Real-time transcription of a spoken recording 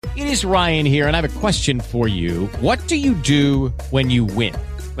It is Ryan here, and I have a question for you. What do you do when you win?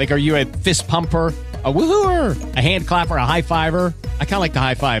 Like, are you a fist pumper, a woohooer, a hand clapper, a high fiver? I kind of like the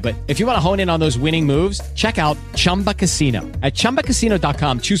high five, but if you want to hone in on those winning moves, check out Chumba Casino. At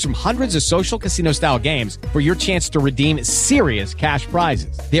ChumbaCasino.com, choose from hundreds of social casino-style games for your chance to redeem serious cash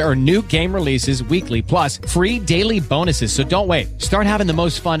prizes. There are new game releases weekly, plus free daily bonuses. So don't wait. Start having the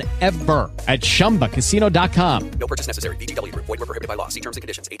most fun ever at ChumbaCasino.com. No purchase necessary. VGW. Void where prohibited by law. See terms and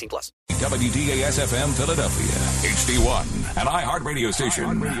conditions. 18+. WDAS-FM Philadelphia, HD1, an iHeart radio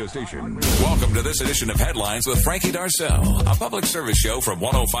station. Welcome to this edition of Headlines with Frankie Darcell, a public service show from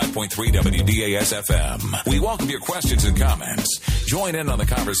 105.3 WDAS-FM. We welcome your questions and comments. Join in on the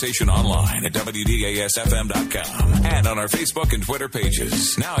conversation online at WDASFM.com and on our Facebook and Twitter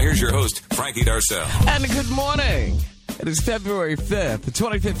pages. Now here's your host, Frankie Darcell. And good morning. It is February 5th,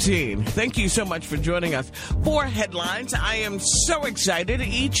 2015. Thank you so much for joining us for Headlines. I am so excited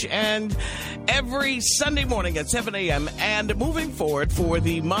each and every Sunday morning at 7 a.m. and moving forward for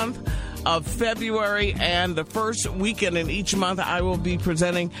the month of February and the first weekend in each month, I will be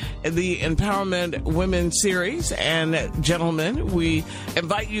presenting the Empowerment Women Series. And gentlemen, we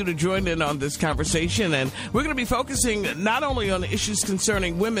invite you to join in on this conversation. And we're going to be focusing not only on issues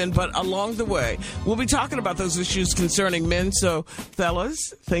concerning women, but along the way, we'll be talking about those issues concerning men. So,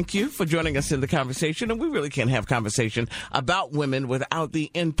 fellas, thank you for joining us in the conversation. And we really can't have conversation about women without the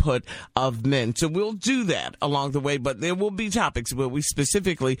input of men. So we'll do that along the way. But there will be topics where we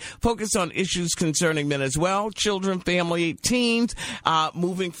specifically focus on issues concerning men as well, children, family, teens,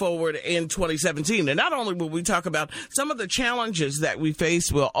 moving forward in 2017. And not only will we talk about some of the challenges that we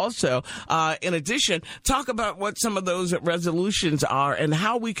face, we'll also, in addition, talk about what some of those resolutions are and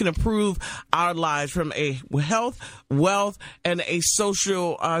how we can improve our lives from a health, wealth, and a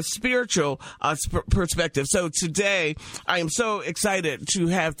social, spiritual perspective. So today, I am so excited to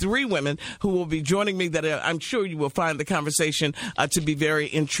have three women who will be joining me that I'm sure you will find the conversation to be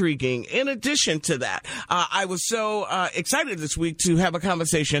very intriguing. In addition to that, I was so excited this week to have a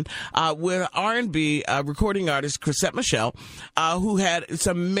conversation with R&B recording artist Chrisette Michele, who had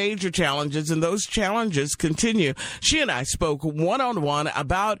some major challenges, and those challenges continue. She and I spoke one-on-one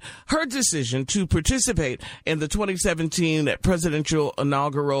about her decision to participate in the 2017 presidential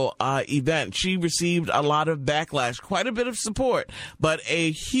inaugural event. She received a lot of backlash, quite a bit of support, but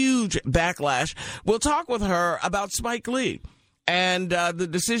a huge backlash. We'll talk with her about Spike Lee and the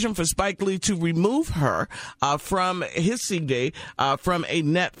decision for Spike Lee to remove her from his CD from a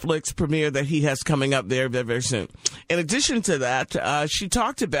Netflix premiere that he has coming up very, very, very soon. In addition to that, she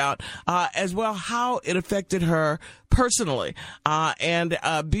talked about as well how it affected her personally, and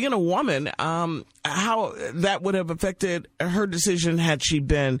being a woman, how that would have affected her decision had she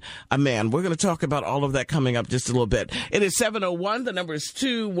been a man. We're going to talk about all of that coming up just a little bit. It is 7:01. The number is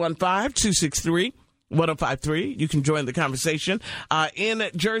 215-263. 1053. You can join the conversation in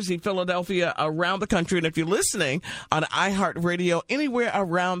Jersey, Philadelphia, around the country. And if you're listening on iHeartRadio anywhere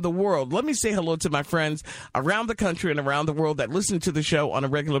around the world, let me say hello to my friends around the country and around the world that listen to the show on a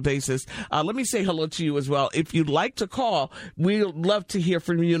regular basis. Let me say hello to you as well. If you'd like to call, we'd love to hear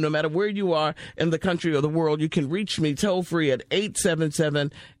from you no matter where you are in the country or the world. You can reach me toll free at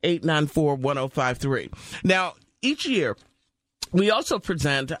 877-894-1053. Now, each year, we also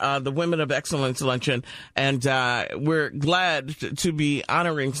present the Women of Excellence Luncheon, and we're glad to be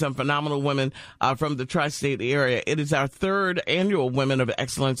honoring some phenomenal women from the tri-state area. It is our third annual Women of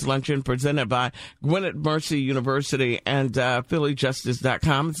Excellence Luncheon presented by Gwinnett Mercy University and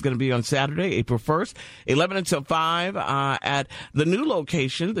PhillyJustice.com. It's going to be on Saturday, April 1st, 11 until 5 at the new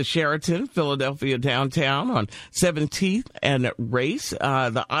location, the Sheraton, Philadelphia downtown on 17th and Race.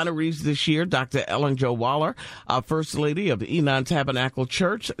 The honorees this year, Dr. Ellen Jo Waller, First Lady of the Enon Tabernacle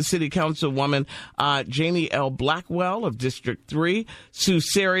Church, City Councilwoman Janie L. Blackwell of District 3, Sue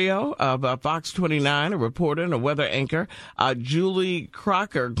Serio of Fox 29, a reporter and a weather anchor, Julie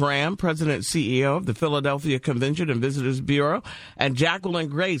Crocker Graham, President and CEO of the Philadelphia Convention and Visitors Bureau, and Jacqueline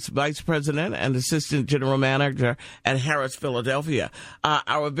Grace, Vice President and Assistant General Manager at Harris Philadelphia.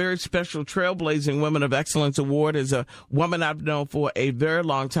 Our very special Trailblazing Women of Excellence Award is a woman I've known for a very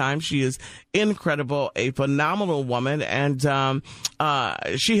long time. She is incredible, a phenomenal woman, and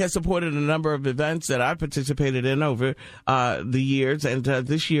she has supported a number of events that I've participated in over the years. And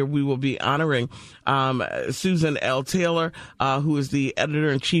this year we will be honoring Susan L. Taylor, who is the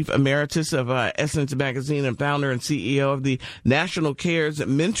editor-in-chief emeritus of Essence Magazine and founder and CEO of the National Cares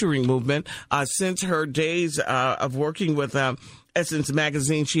Mentoring Movement. Since her days of working with Essence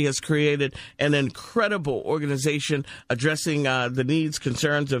Magazine. She has created an incredible organization addressing the needs,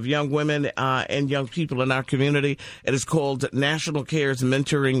 concerns of young women and young people in our community. It is called National Care's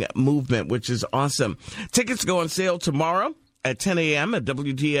Mentoring Movement, which is awesome. Tickets go on sale tomorrow at 10 a.m. at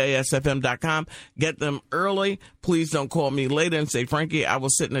WDASFM.com. Get them early. Please don't call me later and say, Frankie, I will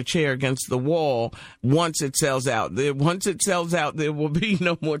sit in a chair against the wall once it sells out. Once it sells out, there will be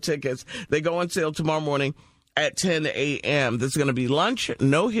no more tickets. They go on sale tomorrow morning at 10 a.m. There's going to be lunch,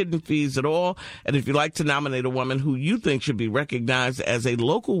 no hidden fees at all. And if you'd like to nominate a woman who you think should be recognized as a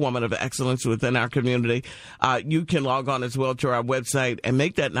local woman of excellence within our community, you can log on as well to our website and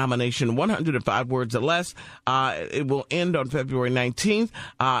make that nomination 105 words or less. It will end on February 19th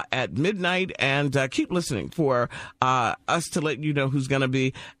at midnight. And keep listening for us to let you know who's going to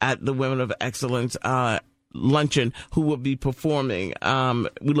be at the Women of Excellence luncheon, who will be performing.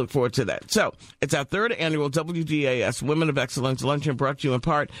 We look forward to that. So it's our third annual WDAS Women of Excellence luncheon, brought to you in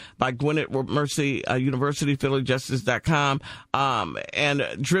part by Gwinnett Mercy University, PhillyJustice.com, and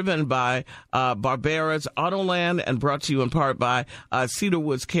driven by Barbera's Autoland, and brought to you in part by Cedar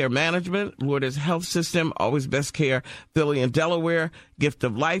Woods Care Management, Lourdes Health System, Always Best Care, Philly and Delaware, Gift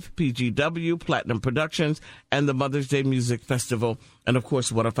of Life, PGW, Platinum Productions, and the Mother's Day Music Festival, and, of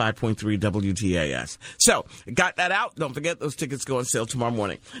course, 105.3 WDAS. So, got that out. Don't forget, those tickets go on sale tomorrow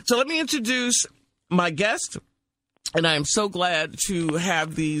morning. So let me introduce my guest. And I am so glad to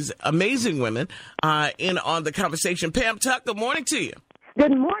have these amazing women in on the conversation. Pam Tuck, good morning to you.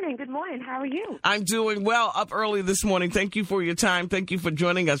 Good morning. Good morning. How are you? I'm doing well. Up early this morning. Thank you for your time. Thank you for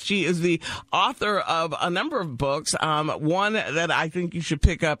joining us. She is the author of a number of books. One that I think you should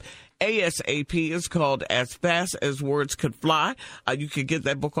pick up ASAP is called As Fast as Words Could Fly. You can get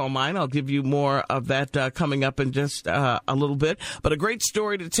that book online. I'll give you more of that coming up in just a little bit. But a great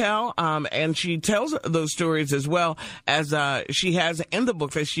story to tell, and she tells those stories as well as she has in the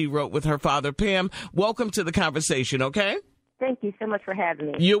book that she wrote with her father. Pam, welcome to the conversation, okay? Thank you so much for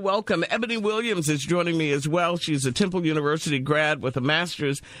having me. You're welcome. Ebony Williams is joining me as well. She's a Temple University grad with a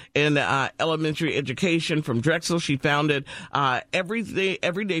master's in elementary education from Drexel. She founded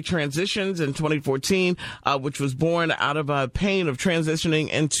Everyday Transitions in 2014, which was born out of a pain of transitioning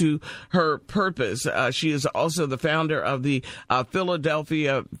into her purpose. She is also the founder of the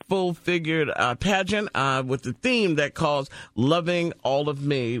Philadelphia Full-Figured Pageant with the theme that calls Loving All of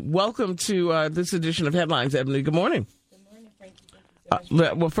Me. Welcome to this edition of Headlines, Ebony. Good morning.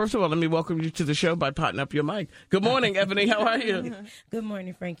 Well, first of all, let me welcome you to the show by potting up your mic. Good morning, Ebony. How are you? Good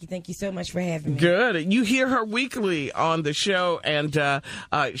morning, Frankie. Thank you so much for having me. Good. You hear her weekly on the show, and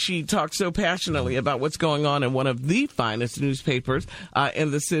she talks so passionately about what's going on in one of the finest newspapers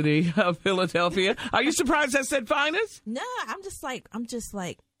in the city of Philadelphia. Are you surprised I said finest? No, I'm just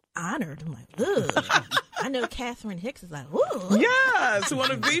like honored. I'm like, ugh. I know Catherine Hicks is like, ooh. Yes,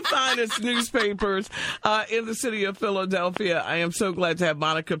 one of the finest newspapers in the city of Philadelphia. I am so glad to have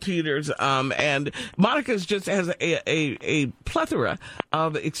Monica Peters. And Monica just has a plethora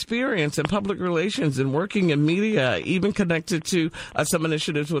of experience in public relations and working in media, even connected to some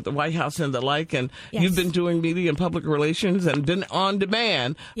initiatives with the White House and the like. And Yes. You've been doing media and public relations and been on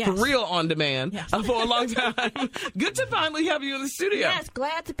demand, Yes. for real on demand, Yes. for a long time. Good to finally have you in the studio. Yes,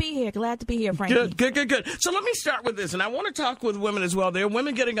 glad to be here. Glad to be here, Frankie. Good. So let me start with this, and I want to talk with women as well. There are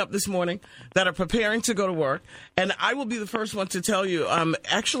women getting up this morning that are preparing to go to work, and I will be the first one to tell you,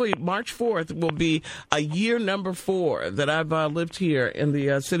 actually, March 4th will be a year number 4 that I've lived here in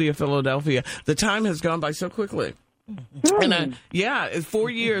the city of Philadelphia. The time has gone by so quickly. And it's 4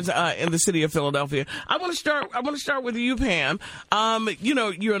 years in the city of Philadelphia. I want to start with you, Pam.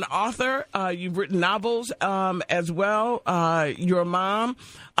 You're an author. You've written novels as well. You're a mom.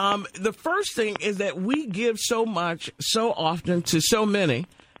 The first thing is that we give so much, so often to so many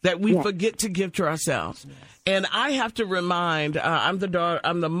that we forget to give to ourselves. Yes. And I have to remind. I'm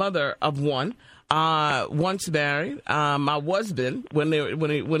the mother of one. Once married, my husband when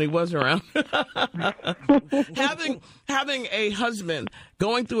he was around, having a husband,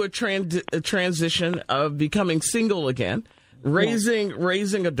 going through a transition of becoming single again,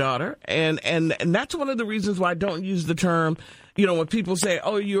 raising a daughter, and that's one of the reasons why I don't use the term. When people say,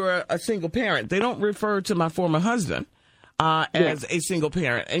 "Oh, you're a single parent," they don't refer to my former husband as a single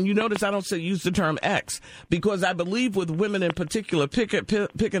parent. And you notice I don't use the term X, because I believe with women in particular, pick an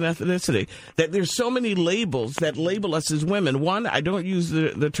ethnicity, that there's so many labels that label us as women. One, I don't use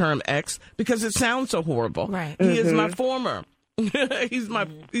the term X because it sounds so horrible. Right. He is my former. He's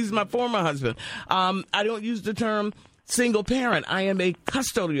my former husband. I don't use the term single parent. I am a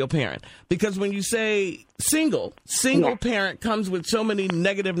custodial parent. Because when you say single parent comes with so many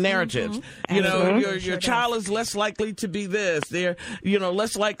negative narratives. You know, your child is less likely to be this. They're,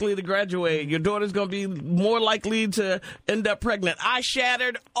 less likely to graduate. Your daughter's going to be more likely to end up pregnant. I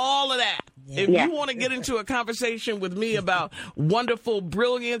shattered all of that. If you want to get into a conversation with me about wonderful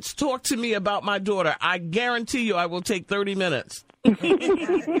brilliance, talk to me about my daughter. I guarantee you I will take 30 minutes.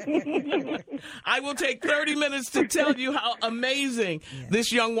 I will take 30 minutes to tell you how amazing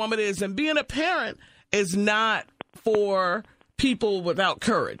this young woman is. And being a parent is not for people without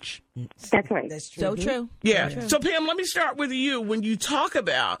courage. That's right. That's true. So true. Yeah. So true. So, Pam, let me start with you. When you talk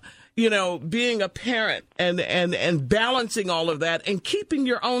about, being a parent and balancing all of that and keeping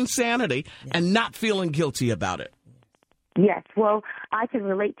your own sanity and not feeling guilty about it. Yes, well, I can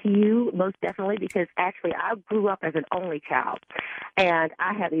relate to you most definitely because actually I grew up as an only child, and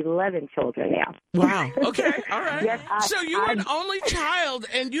I have 11 children now. Wow. Okay. All right. Yes, so you were an only child,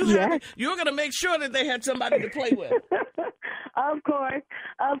 and you were going to make sure that they had somebody to play with. Of course.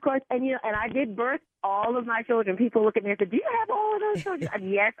 And I did birth all of my children. People look at me and say, "Do you have all of those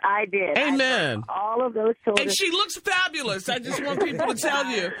children?" Yes, I did. Amen. All of those children. And she looks fabulous. I just want people to tell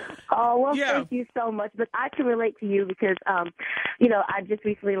you. Oh, well, thank you so much. But I can relate to you because, I just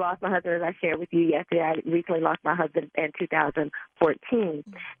recently lost my husband, as I shared with you yesterday. I recently lost my husband in 2014.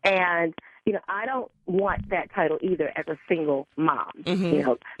 And, I don't want that title either as a single mom,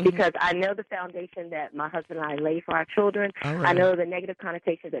 because I know the foundation that my husband and I lay for our children. Right. I know the negative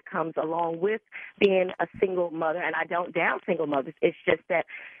connotation that comes along with being a single mother, and I don't down single mothers. It's just that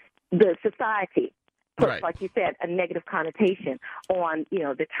the society puts, like you said, a negative connotation on,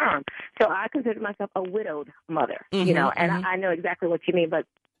 the term. So I consider myself a widowed mother, and I know exactly what you mean, but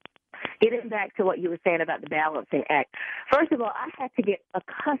getting back to what you were saying about the balancing act, first of all, I had to get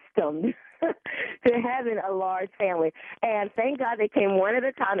accustomed to having a large family. And thank God they came one at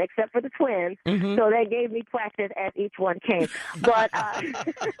a time, except for the twins. So they gave me practice as each one came. But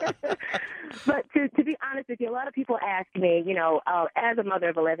but to be honest with you, a lot of people ask me, as a mother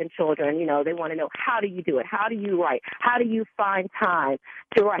of 11 children, they want to know, how do you do it? How do you write? How do you find time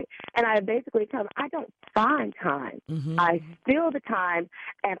to write? And I basically tell them, I don't find time. I steal the time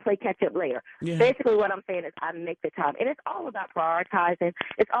and play catch up later. Basically what I'm saying is I make the time. And it's all about prioritizing.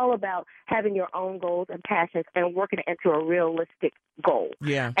 It's all about having your own goals and passions and working it into a realistic goal.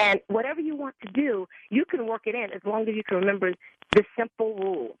 And whatever you want to do, you can work it in as long as you can remember the simple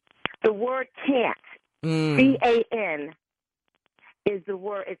rule. The word can't, C-A-N, is the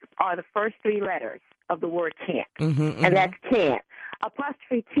word, are the first three letters of the word can't. And that's can't.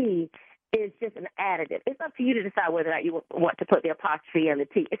 Apostrophe T is just an additive. It's up to you to decide whether or not you want to put the apostrophe and the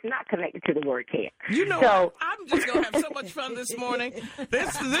T. It's not connected to the word can't. I'm just going to have so much fun this morning.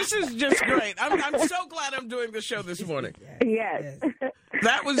 This is just great. I'm so glad I'm doing the show this morning. Yes.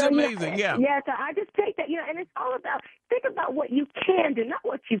 That was amazing, Yeah, so I just take that, and it's all about, think about what you can do, not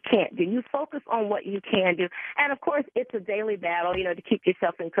what you can't do. You focus on what you can do. And, of course, it's a daily battle, to keep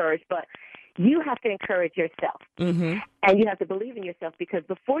yourself encouraged. But you have to encourage yourself. And you have to believe in yourself because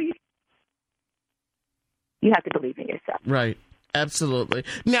before you have to believe in yourself. Right. Absolutely.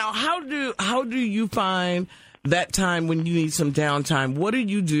 Now, how do you find that time when you need some downtime? What do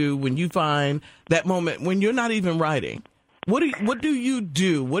you do when you find that moment when you're not even writing? What do you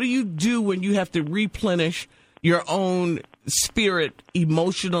do? What do you do when you have to replenish your own spirit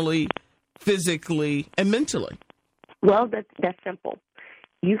emotionally, physically, and mentally? Well, that's simple.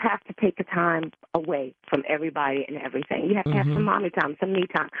 You have to take the time away from everybody and everything. You have to have some mommy time, some me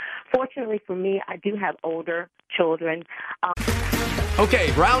time. Fortunately for me, I do have older children.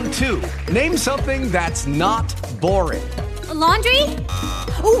 Okay, round two. Name something that's not boring. A laundry?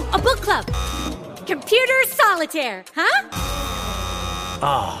 Ooh, a book club. Computer solitaire, huh?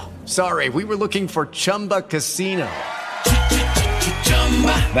 Ah, sorry, we were looking for Chumba Casino.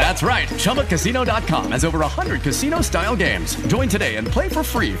 That's right. ChumbaCasino.com has over 100 casino-style games. Join today and play for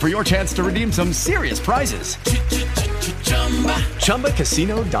free for your chance to redeem some serious prizes.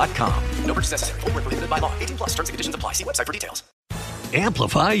 ChumbaCasino.com. No purchase necessary. Void where prohibited by law. 18+ terms and conditions apply. See website for details.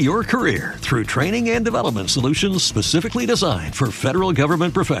 Amplify your career through training and development solutions specifically designed for federal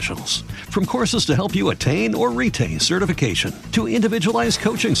government professionals. From courses to help you attain or retain certification, to individualized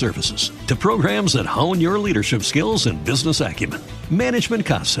coaching services, to programs that hone your leadership skills and business acumen, Management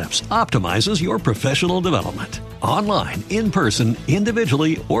Concepts optimizes your professional development. Online, in person,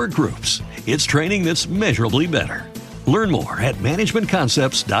 individually, or groups, it's training that's measurably better. Learn more at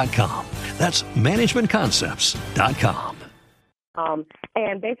managementconcepts.com. That's managementconcepts.com.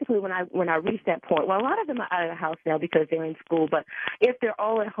 And basically when I reach that point, well, a lot of them are out of the house now because they're in school, but if they're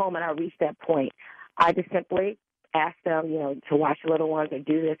all at home and I reach that point, I just simply ask them, to watch the little ones or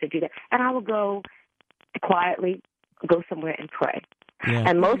do this or do that. And I would go quietly, go somewhere and pray. Yeah.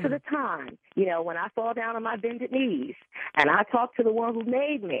 And most of the time, when I fall down on my bended knees and I talk to the one who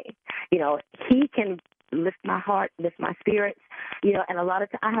made me, he can lift my heart, lift my spirits, and a lot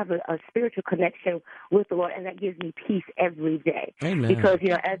of times I have a spiritual connection with the Lord, and that gives me peace every day. Amen. Because,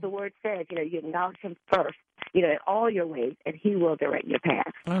 as the word says, you acknowledge him first, in all your ways, and he will direct your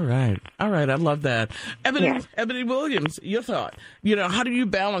path. All right. I love that. Ebony Williams, your thought. How do you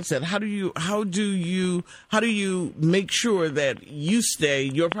balance it? How do you make sure that you stay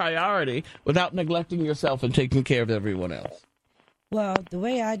your priority without neglecting yourself and taking care of everyone else? Well, the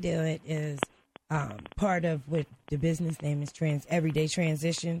way I do it is part of what the business name is Everyday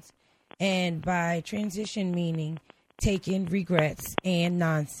Transitions. And by transition meaning taking regrets and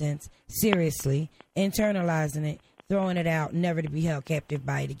nonsense seriously, internalizing it, throwing it out, never to be held captive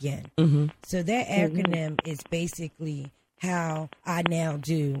by it again. Mm-hmm. So that acronym is basically how I now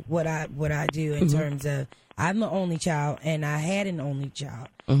do what I do in terms of I'm the only child, and I had an only child,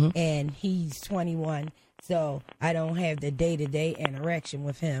 and he's 21, so I don't have the day-to-day interaction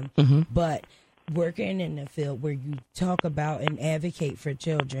with him, but working in the field where you talk about and advocate for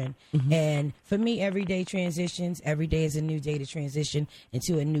children. And for me, everyday transitions, every day is a new day to transition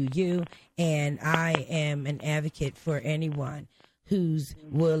into a new you. And I am an advocate for anyone who's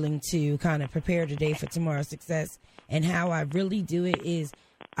willing to kind of prepare today for tomorrow's success. And how I really do it is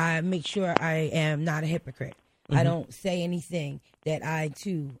I make sure I am not a hypocrite. I don't say anything that I,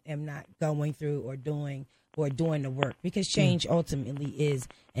 too, am not going through or doing the work, because change ultimately is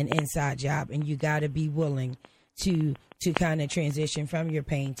an inside job, and you got to be willing to kind of transition from your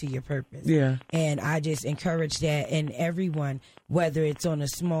pain to your purpose. Yeah. And I just encourage that in everyone, whether it's on a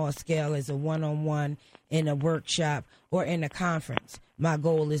small scale as a one-on-one, in a workshop, or in a conference. My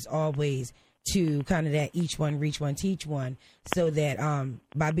goal is always to kind of that each one, reach one, teach one, so that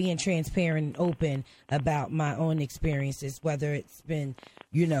by being transparent and open about my own experiences, whether it's been,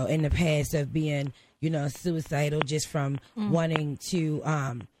 in the past of being, suicidal just from wanting to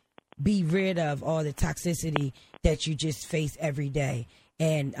be rid of all the toxicity that you just face every day.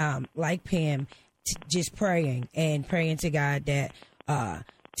 And like Pam, just praying to God that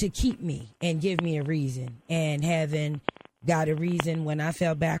to keep me and give me a reason, and having got a reason when I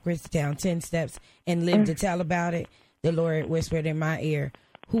fell backwards down 10 steps and lived to tell about it. The Lord whispered in my ear,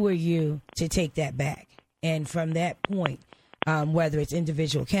 who are you to take that back? And from that point, whether it's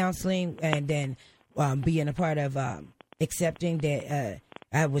individual counseling and then being a part of accepting that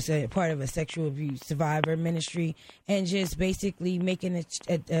I was a part of a sexual abuse survivor ministry, and just basically making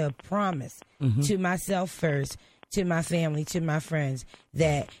a promise to myself first, to my family, to my friends,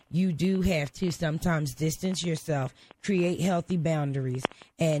 that you do have to sometimes distance yourself, create healthy boundaries,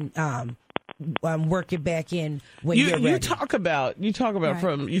 and work it back in when you're ready. You talked about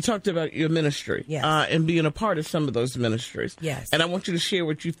your ministry, yes, and being a part of some of those ministries. Yes. And I want you to share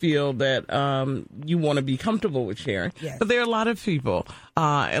what you feel that you want to be comfortable with sharing. Yes. But there are a lot of people,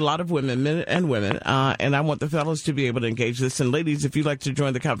 a lot of women, men and women, and I want the fellas to be able to engage this. And ladies, if you'd like to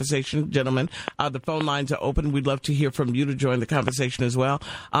join the conversation, gentlemen, the phone lines are open. We'd love to hear from you to join the conversation as well.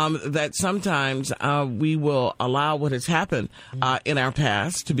 That sometimes we will allow what has happened in our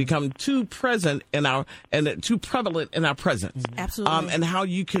past to become too present too prevalent in our present. Absolutely. And how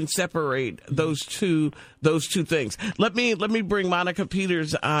you can separate those two things. Let me bring Monica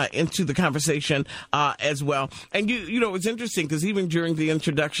Peters into the conversation as well. And it's interesting because even during the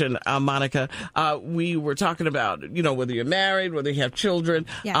introduction, Monica, we were talking about whether you're married, whether you have children.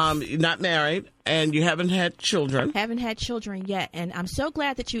 Yes. You're not married, and you haven't had children. Haven't had children yet, and I'm so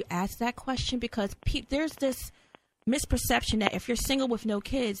glad that you asked that question, because there's this misperception that if you're single with no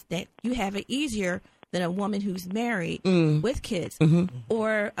kids, that you have it easier than a woman who's married with kids.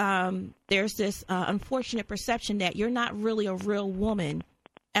 Or there's this unfortunate perception that you're not really a real woman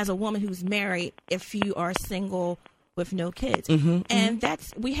as a woman who's married if you are single with no kids. And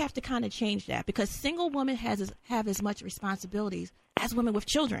we have to kind of change that, because single women have as much responsibilities as women with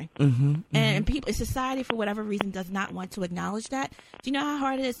children. And people, society, for whatever reason, does not want to acknowledge that. Do you know how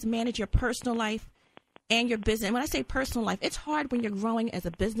hard it is to manage your personal life and your business? And when I say personal life, it's hard when you're growing as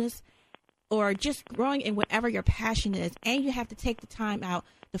a business or just growing in whatever your passion is, and you have to take the time out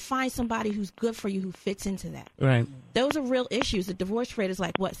to find somebody who's good for you, who fits into that. Right. Those are real issues. The divorce rate is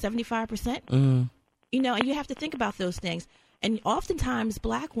like, 75%? And you have to think about those things. And oftentimes,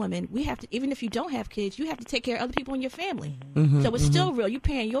 black women, we have to, even if you don't have kids, you have to take care of other people in your family. So it's still real. You're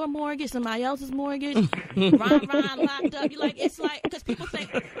paying your mortgage, somebody else's mortgage. Ron locked up. It's like, because people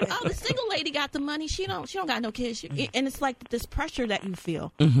think, oh, the single lady got the money. She don't got no kids. And it's like this pressure that you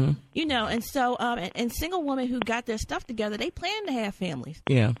feel, you know. And so, and single women who got their stuff together, they plan to have families.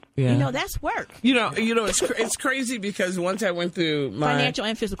 Yeah. You know, that's work. You know, it's crazy because once I went through my financial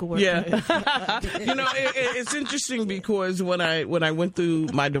and physical work. Yeah. You know, it's interesting because when I went through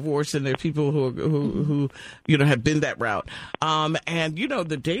my divorce, and there are people who you know have been that route, and you know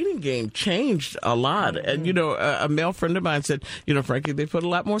the dating game changed a lot. And you know, a male friend of mine said, you know, Frankie, they put a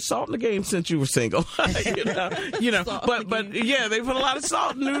lot more salt in the game since you were single. you know, but yeah, they put a lot of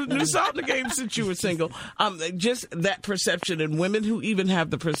salt, new salt in the game since you were single. Just that perception, and women who even have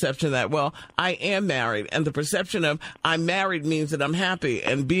the perception that, well, I am married, and the perception of I'm married means that I'm happy,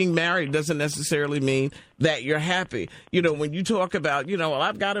 and being married doesn't necessarily mean that you're happy. You know, when you talk about, you know, well,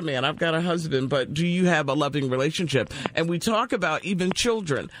 I've got a man, I've got a husband, but do you have a loving relationship? And we talk about even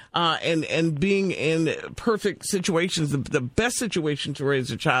children, and being in perfect situations, the best situation to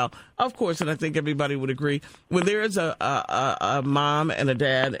raise a child, of course, and I think everybody would agree, when there is a mom and a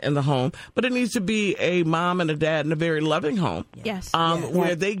dad in the home, but it needs to be a mom and a dad in a very loving home. Yes.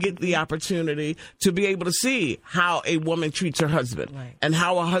 Where they get the opportunity to be able to see how a woman treats her husband, and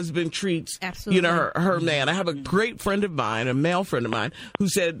how a husband treats, you know, her man. I have a great friend of mine, a male friend of mine, who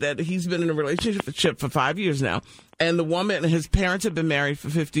said that he's been in a relationship for 5 years now. And the woman, his parents have been married for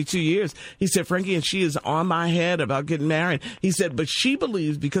 52 years. He said, Frankie, and she is on my head about getting married. He said, but she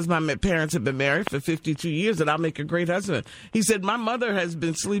believes because my parents have been married for 52 years that I'll make a great husband. He said, my mother has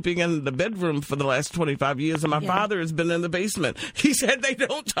been sleeping in the bedroom for the last 25 years, and my father has been in the basement. He said they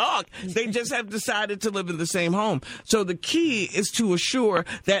don't talk. They just have decided to live in the same home. So the key is to assure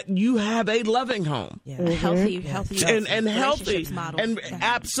that you have a loving home. Healthy and healthy, model. and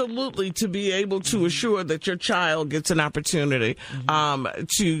absolutely to be able to assure that your child gets an opportunity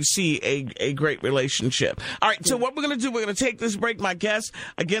to see a great relationship. All right, so what we're going to do, we're going to take this break. My guest,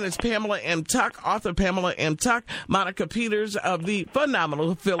 again, is Pamela M. Tuck, author Pamela M. Tuck, Monica Peters of the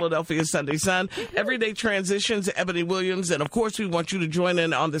phenomenal Philadelphia Sunday Sun, Everyday Transitions, Ebony Williams, and of course, we want you to join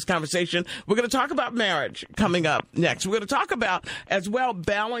in on this conversation. We're going to talk about marriage coming up next. We're going to talk about, as well,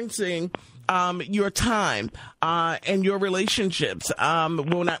 balancing your time and your relationships.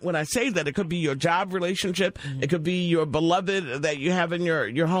 When I say that, it could be your job relationship, it could be your beloved that you have in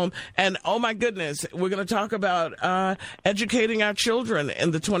your home, and oh my goodness, we're going to talk about educating our children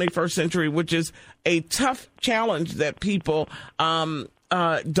in the 21st century, which is a tough challenge that people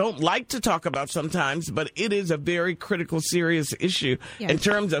don't like to talk about sometimes, but it is a very critical, serious issue in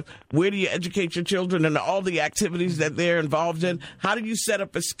terms of where do you educate your children and all the activities that they're involved in. How do you set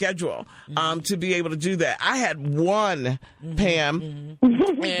up a schedule to be able to do that? I had one, Pam,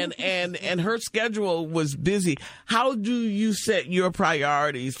 and her schedule was busy. How do you set your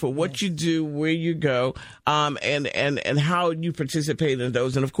priorities for what you do, where you go, and how you participate in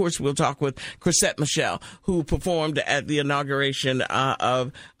those? And of course, we'll talk with Chrisette Michelle, who performed at the inauguration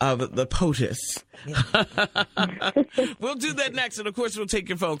of the POTUS. We'll do that next, and of course, we'll take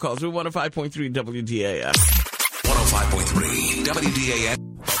your phone calls. We're 105.3 WDAS. 105.3 WDAS.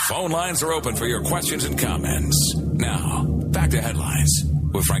 The phone lines are open for your questions and comments. Now, back to headlines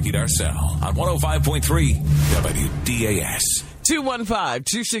with Frankie Darcell on 105.3 WDAS.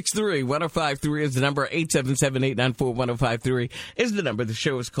 215-263-1053 is the number. 877-894-1053 is the number. The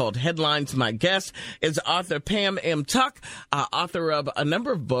show is called Headlines. My guest is author Pam M. Tuck, author of a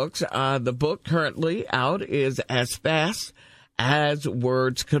number of books. The book currently out is As Fast as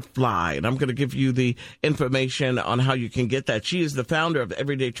Words Could Fly. And I'm going to give you the information on how you can get that. She is the founder of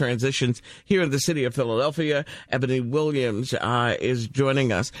Everyday Transitions here in the city of Philadelphia. Ebony Williams is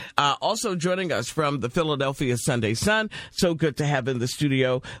joining us. Also joining us from the Philadelphia Sunday Sun. So good to have in the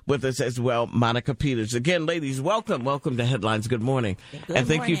studio with us as well, Monica Peters. Again, ladies, welcome. Welcome to Headlines. Good morning. And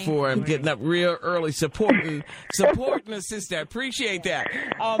thank you for getting up real early, supporting a sister. I appreciate that. You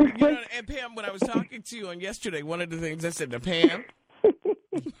know, and Pam, when I was talking to you on yesterday, one of the things I said to Pam,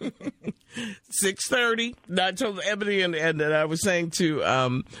 6:30. I told Ebony and I was saying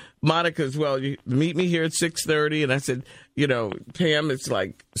to Monica as well, you meet me here at 6:30, and I said, you know, Pam, it's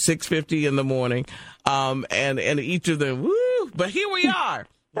like 6:50 in the morning, and each of them, woo! But here we are.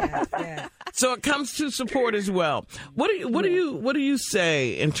 Yes. So it comes to support as well. What do you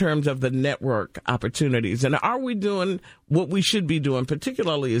say in terms of the network opportunities, and are we doing what we should be doing,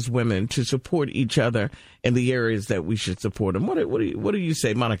 particularly as women, to support each other in the areas that we should support them? What do you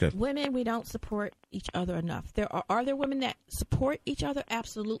say, Monica? Women, we don't support each other enough. Are there women that support each other?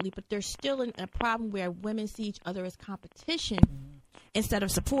 Absolutely, but there's still a problem where women see each other as competition instead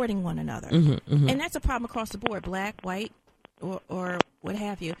of supporting one another, and that's a problem across the board, black, white, or what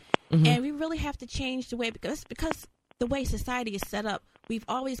have you. And we really have to change the way, because the way society is set up, we've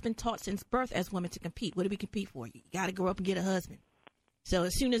always been taught since birth as women to compete. What do we compete for? You got to grow up and get a husband. So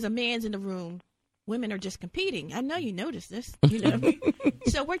as soon as a man's in the room, women are just competing. I know you noticed this.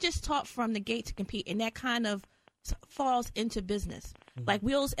 So we're just taught from the gate to compete, and that kind of falls into business. Like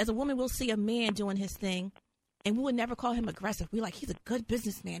as a woman, we'll see a man doing his thing, and we would never call him aggressive. We're like, he's a good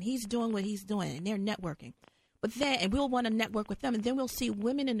businessman. He's doing what he's doing, and they're networking. But then, and we'll want to network with them, and then we'll see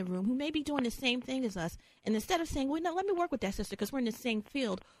women in the room who may be doing the same thing as us, and instead of saying, well, no, let me work with that sister because we're in the same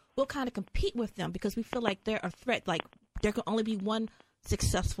field, we'll kind of compete with them because we feel like they're a threat, like there can only be one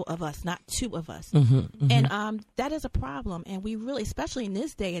successful of us, not two of us. And that is a problem, and we really, especially in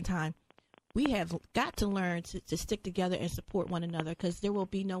this day and time, we have got to learn to stick together and support one another because there will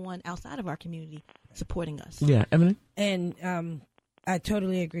be no one outside of our community supporting us. Yeah, Emily? And I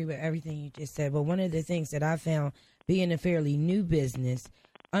totally agree with everything you just said. But one of the things that I found being a fairly new business,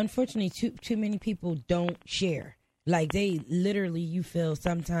 unfortunately, too many people don't share. Like they literally, you feel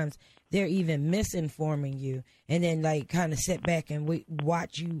sometimes they're even misinforming you, and then like kind of sit back and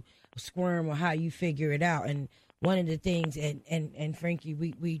watch you squirm or how you figure it out. And one of the things, and Frankie,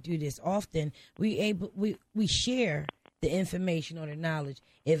 we do this often. We share the information or the knowledge.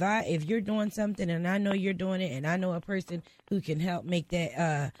 If you're doing something and I know you're doing it, and I know a person who can help make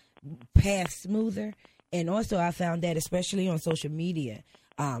that path smoother. And also, I found that especially on social media.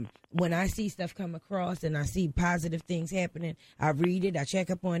 When I see stuff come across and I see positive things happening, I read it, I check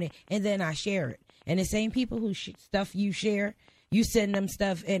up on it, and then I share it. And the same people who stuff you share, you send them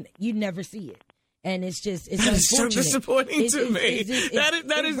stuff and you never see it. And it's so disappointing to me. That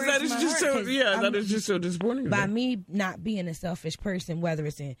is just so disappointing. By me not being a selfish person, whether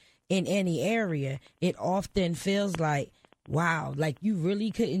it's in any area, it often feels like, wow, like you really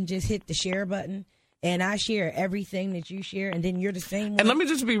couldn't just hit the share button. And I share everything that you share, and then you're the same one. And let me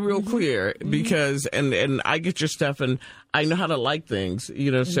just be real clear, because and I get your stuff, and I know how to like things,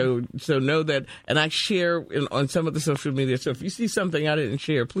 so know that. And I share on some of the social media. So if you see something I didn't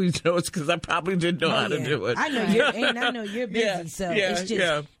share, please know it's because I probably didn't know how to do it. I know you're busy, so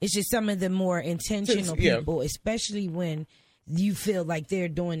it's just some of the more intentional people, especially when you feel like they're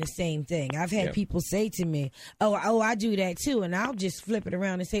doing the same thing. I've had people say to me, oh, I do that too. And I'll just flip it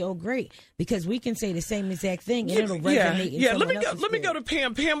around and say, oh, great. Because we can say the same exact thing and it'll resonate. Let me go to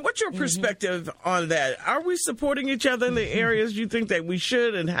Pam. Pam, what's your perspective on that? Are we supporting each other in the areas you think that we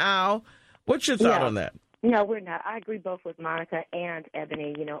should, and how? What's your thought on that? No, we're not. I agree both with Monica and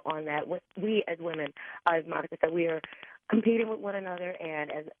Ebony, on that. We as women, as Monica said, we are competing with one another,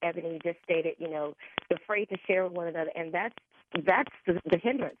 and as Ebony just stated, afraid to share with one another, and that's the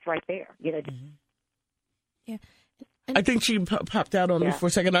hindrance right there. Yeah. I think she popped out on me for a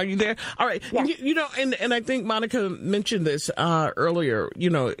second. Are you there? All right. Yeah. And I think Monica mentioned this earlier,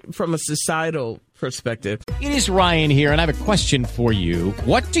 from a societal perspective. It is Ryan here, and I have a question for you.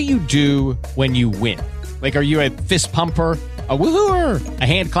 What do you do when you win? Like, are you a fist pumper, a woohooer, a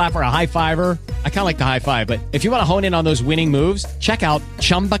hand clapper, a high fiver? I kind of like the high five, but if you want to hone in on those winning moves, check out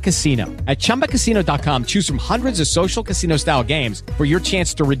Chumba Casino. At ChumbaCasino.com, choose from hundreds of social casino-style games for your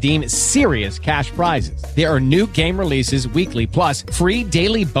chance to redeem serious cash prizes. There are new game releases weekly, plus free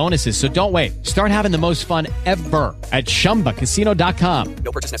daily bonuses. So don't wait. Start having the most fun ever at ChumbaCasino.com.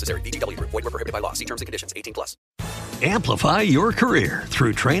 No purchase necessary. VGW. Void where prohibited by law. See terms and conditions. 18+. Amplify your career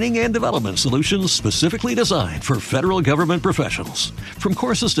through training and development solutions specifically designed for federal government professionals. From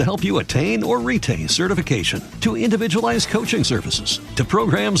courses to help you attain or retain certification, to individualized coaching services, to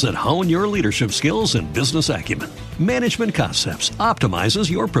programs that hone your leadership skills and business acumen, Management Concepts optimizes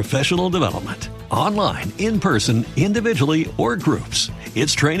your professional development. Online, in person, individually, or groups,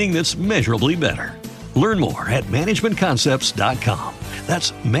 it's training that's measurably better. Learn more at managementconcepts.com.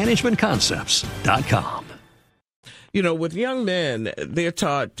 That's managementconcepts.com. With young men, they're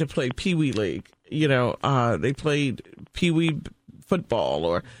taught to play Pee Wee League. They played Pee Wee football,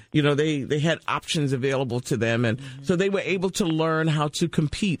 or they had options available to them, and so they were able to learn how to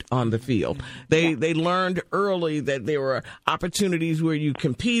compete on the field. They learned early that there were opportunities where you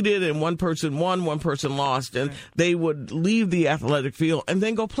competed and one person won, one person lost, and they would leave the athletic field and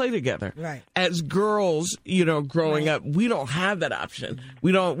then go play together. Right. As girls, growing up, we don't have that option.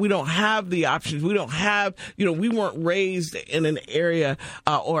 We don't have the options. We don't have, we weren't raised in an area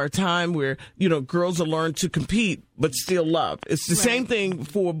or a time where girls are learned to compete but still love. It's the same thing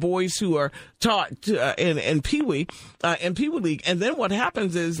for boys who are taught in Pee Wee League. And then what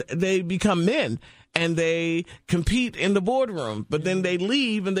happens is they become men. and they compete in the boardroom, but then they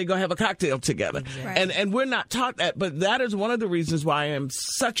leave and they go have a cocktail together. Right. And we're not taught that, but that is one of the reasons why I am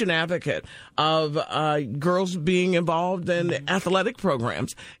such an advocate of girls being involved in athletic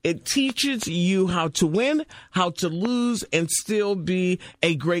programs. It teaches you how to win, how to lose, and still be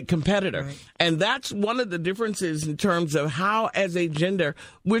a great competitor. Right. And that's one of the differences in terms of how, as a gender,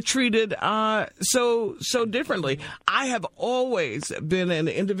 we're treated so differently. I have always been an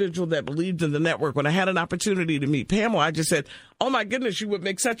individual that believed in the network. When I had an opportunity to meet Pamela, I just said, oh, my goodness, you would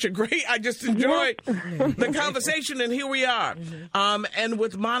make such a great, I just enjoyed the conversation, and here we are. And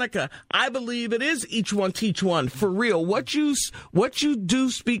with Monica, I believe it is each one teach one, for real. What you do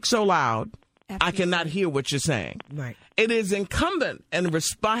speak so loud, I cannot hear what you're saying. Right. It is incumbent, and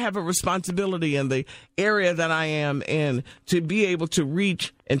I have a responsibility in the area that I am in to be able to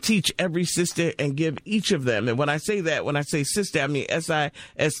reach and teach every sister and give each of them. And when I say that, when I say sister, I mean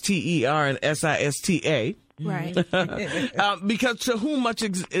S-I-S-T-E-R and S-I-S-T-A. Right. Because to whom much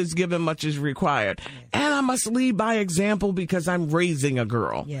is given, much is required. And I must lead by example because I'm raising a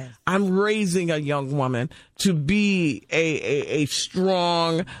girl. Yes. I'm raising a young woman to be a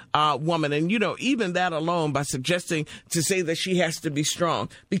strong woman. And, even that alone, by suggesting to say that she has to be strong,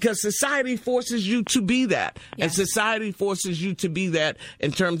 because society forces you to be that. Yes. And society forces you to be that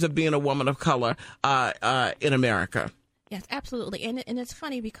in terms of being a woman of color in America. Yes, absolutely. And it's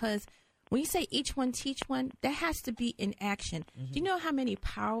funny because when you say each one teach one, that has to be in action. Do you know how many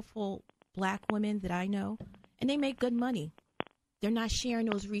powerful black women that I know? And they make good money. They're not sharing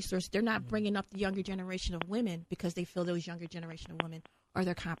those resources. They're not bringing up the younger generation of women because they feel those younger generation of women are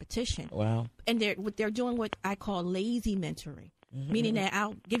their competition. Wow. And they're doing what I call lazy mentoring, meaning that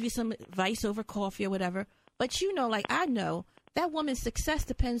I'll give you some advice over coffee or whatever. But like I know, that woman's success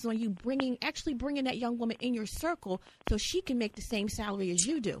depends on you bringing that young woman in your circle so she can make the same salary as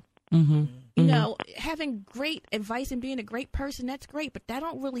you do. Having great advice and being a great person, that's great, but that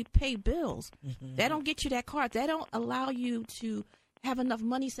don't really pay bills. That don't get you that car. That don't allow you to have enough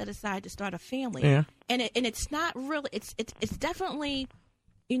money set aside to start a family. Yeah. And it's not really, it's definitely,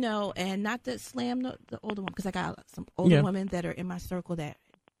 and not to slam the older one, because I got some older women that are in my circle that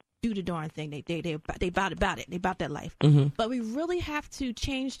do the darn thing. They about it. They about that life. But we really have to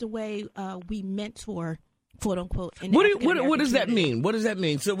change the way we mentor, quote unquote. What does that mean? What does that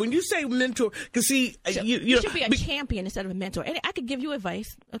mean? So when you say mentor, because you should be a champion instead of a mentor. And I could give you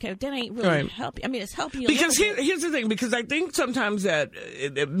advice. Okay, that ain't really helping. I mean, it's helping you. Because here's the thing. Because I think sometimes that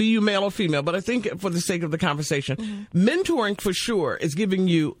be you male or female, but I think for the sake of the conversation, mentoring for sure is giving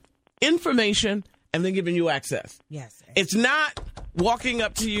you information and then giving you access. Yes. It's not walking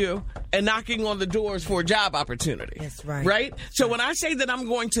up to you and knocking on the doors for a job opportunity. That's right. Right? So when I say that I'm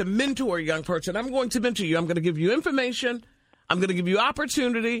going to mentor a young person, I'm going to mentor you. I'm going to give you information, I'm going to give you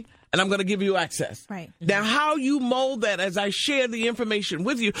opportunity, and I'm going to give you access. Right. Now, how you mold that as I share the information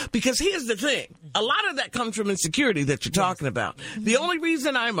with you, because here's the thing. A lot of that comes from insecurity that you're talking about. The only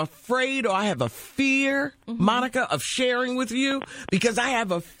reason I'm afraid or I have a fear, Monica, of sharing with you, because I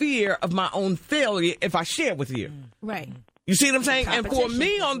have a fear of my own failure if I share with you. Right. You see what I'm saying? And for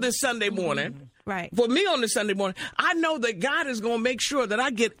me on this Sunday morning, I know that God is going to make sure that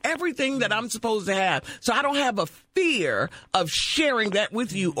I get everything that I'm supposed to have. So I don't have a fear of sharing that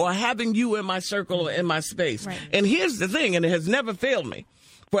with you or having you in my circle or in my space. Right. And here's the thing, and it has never failed me.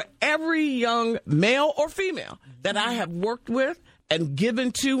 For every young male or female that I have worked with and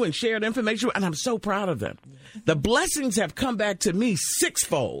given to and shared information with, and I'm so proud of them. The blessings have come back to me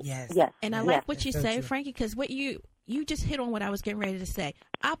sixfold. Yes. And I like what you say, Frankie, because what you just hit on what I was getting ready to say.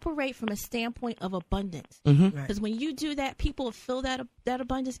 Operate from a standpoint of abundance, because when you do that, people feel that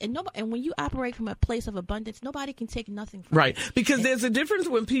abundance, and when you operate from a place of abundance, nobody can take nothing from you. Because there's a difference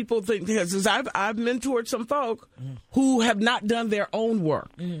when people think, because I've mentored some folk who have not done their own work.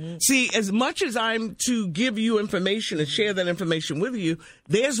 See, as much as I'm to give you information and share that information with you,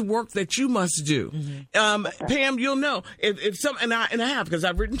 there's work that you must do. Pam, you'll know if some, and I have, because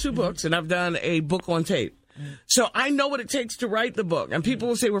I've written 2 books and I've done a book on tape. So I know what it takes to write the book. And people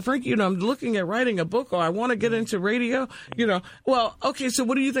will say, well, Frankie, I'm looking at writing a book, or I want to get into radio. Well, okay, so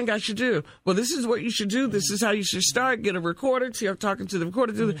what do you think I should do? Well, this is what you should do. This is how you should start. Get a recorder. See, I'm talking to the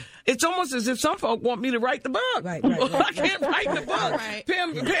recorder. It's almost as if some folk want me to write the book. Right. I can't write the book. Right.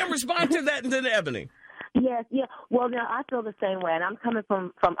 Pam, respond to that, and then Ebony. Yes, yeah. Well, now I feel the same way, and I'm coming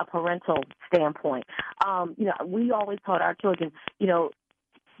from a parental standpoint. We always taught our children,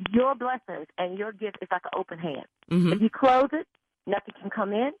 your blessings and your gift is like an open hand. If you close it, nothing can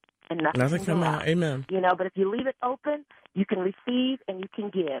come in, and nothing can come out. Amen. You know, but if you leave it open, you can receive and you can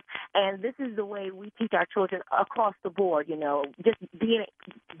give. And this is the way we teach our children across the board, you know, just giving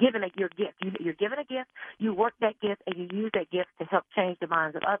your gift. You're given a gift, you work that gift, and you use that gift to help change the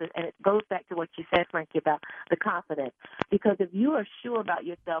minds of others. And it goes back to what you said, Frankie, about the confidence. Because if you are sure about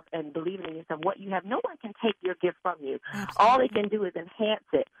yourself and believing in yourself, what you have, no one can take your gift from you. Absolutely. All they can do is enhance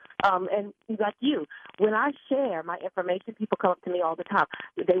it. And like you, when I share my information, people come up to me all the time.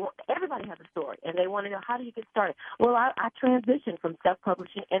 Everybody has a story, and they want to know, how do you get started? Well, I transitioned from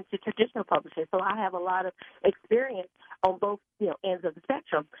self-publishing into traditional publishing, so I have a lot of experience on both ends of the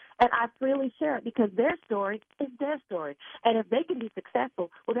spectrum, and I freely share it because their story is their story. And if they can be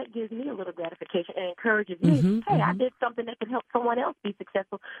successful, well, that gives me a little gratification and encourages me, I did something that can help someone else be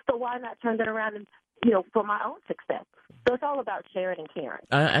successful, so why not turn that around and, for my own success? So it's all about sharing and caring.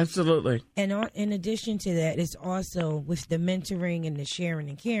 Absolutely. And in addition to that, it's also with the mentoring and the sharing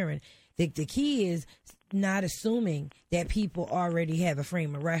and caring, the key is not assuming that people already have a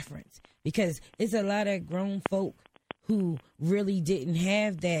frame of reference, because it's a lot of grown folk who really didn't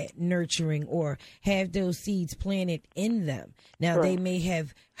have that nurturing or have those seeds planted in them. Now, they may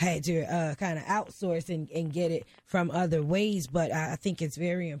have had to kind of outsource and get it from other ways, but I think it's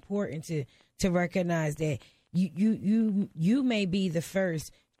very important to recognize that you may be the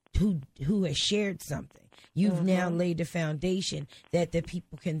first who has shared something. You've now laid the foundation that the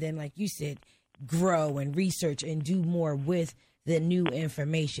people can then, like you said, grow and research and do more with the new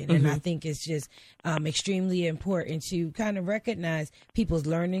information. And I think it's just extremely important to kind of recognize people's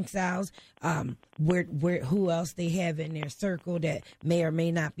learning styles, who else they have in their circle that may or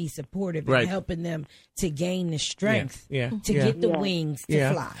may not be supportive, and helping them to gain the strength to get the wings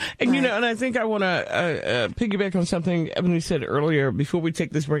to fly. And and I think I want to piggyback on something Ebony said earlier before we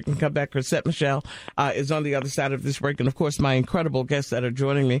take this break and come back. Chrisette Michelle is on the other side of this break, and of course my incredible guests that are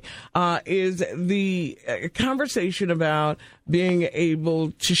joining me is the conversation about being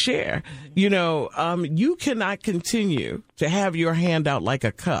able to share. You cannot continue to have your hand out like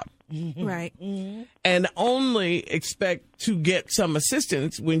a cup. Right. And only expect to get some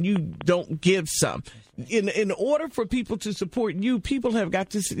assistance when you don't give some. In order for people to support you, people have got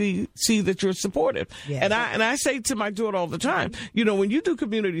to see that you're supportive. Yeah. And I say to my daughter all the time, when you do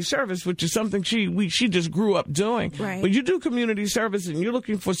community service, which is something she just grew up doing. Right. When you do community service and you're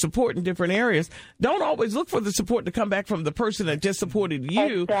looking for support in different areas, don't always look for the support to come back from the person that just supported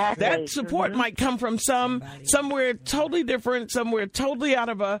you. Exactly. That support might come from somewhere totally different, somewhere totally out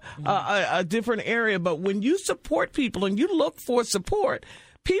of a different area. But when you support people and you look for support,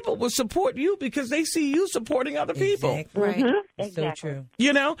 people will support you because they see you supporting other people. Exactly. Right. Exactly. So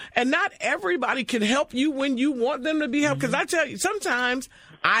true. And not everybody can help you when you want them to be helped. Because I tell you, sometimes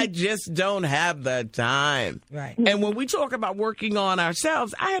I just don't have the time. Right. And when we talk about working on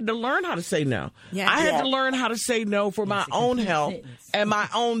ourselves, I had to learn how to say no. Yeah. I had to learn how to say no for my own health and my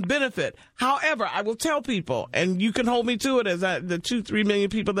own benefit. However, I will tell people, and you can hold me to it as the 2-3 million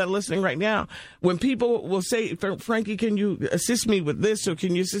people that are listening right now, when people will say, Frankie, can you assist me with this or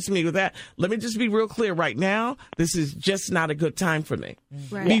can you assist me with that? Let me just be real clear right now. This is just not a good time for me.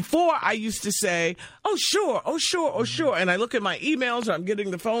 Right. Before, I used to say, oh, sure. And I look at my emails or I'm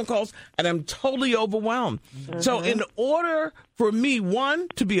getting the phone calls and I'm totally overwhelmed. So in order for me, 1,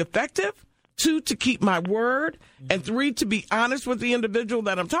 to be effective, 2, to keep my word, and 3, to be honest with the individual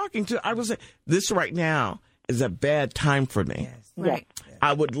that I'm talking to, I would say, this right now is a bad time for me. Yes. Right.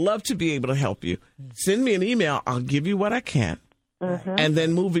 I would love to be able to help you. Send me an email. I'll give you what I can. And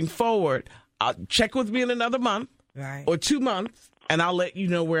then moving forward, I'll check with me in another month or 2 months, and I'll let you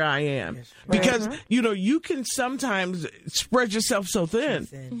know where I am. Yes. Because, you can sometimes spread yourself so thin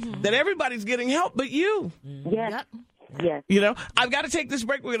that everybody's getting help but you. Yes. Yep. Yes. I've got to take this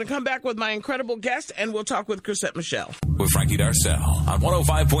break. We're going to come back with my incredible guest, and we'll talk with Chrisette Michelle. With Frankie Darcell on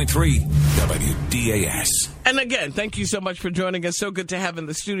 105.3 WDAS. And again, thank you so much for joining us. So good to have in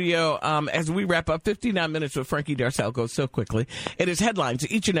the studio. As we wrap up, 59 minutes with Frankie Darcell goes so quickly. It is headlines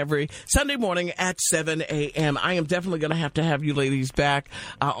each and every Sunday morning at 7 a.m. I am definitely going to have you ladies back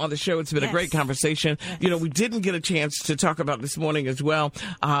on the show. It's been a great conversation. Yes. We didn't get a chance to talk about this morning as well,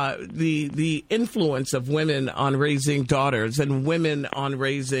 the influence of women on raising daughters and women on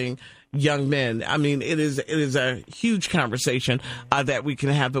raising young men. I mean, it is a huge conversation that we can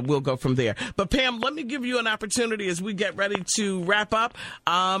have, but we'll go from there. But Pam, let me give you an opportunity as we get ready to wrap up.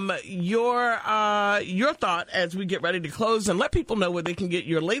 Your thought as we get ready to close, and let people know where they can get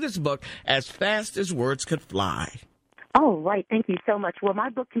your latest book, As Fast as Words Could Fly. Oh, right. Thank you so much. Well, my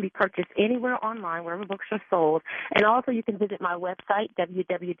book can be purchased anywhere online, wherever books are sold. And also you can visit my website,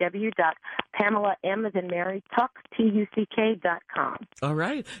 www.PamelaM.com. All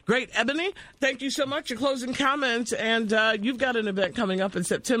right. Great. Ebony, thank you so much. Your closing comments. And you've got an event coming up in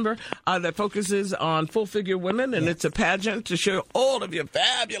September that focuses on full-figure women, and it's a pageant to show all of your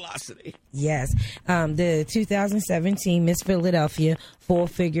fabulosity. Yes. The 2017 Miss Philadelphia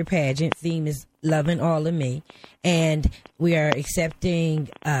full-figure pageant theme is Loving All of Me. And we are accepting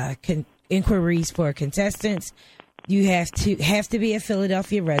inquiries for contestants. You have to be a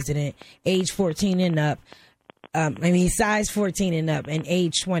Philadelphia resident, age 14 and up. Size 14 and up, and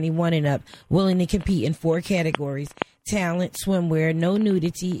age 21 and up, willing to compete in 4 categories: talent, swimwear, no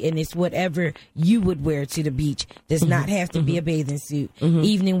nudity, and it's whatever you would wear to the beach. Does not have to be a bathing suit,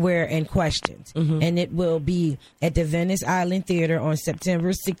 evening wear, and questions. And it will be at the Venice Island Theater on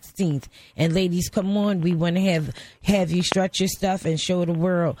September 16th. And ladies, come on, we want to have you strut your stuff and show the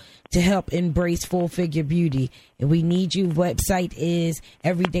world to help embrace full figure beauty. And we need you. Website is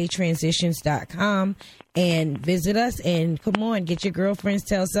everydaytransitions.com. And visit us, and come on, get your girlfriends,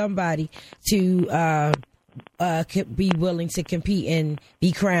 tell somebody to be willing to compete and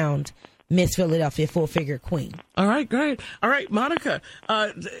be crowned Miss Philadelphia full-figure queen. All right, great. All right, Monica,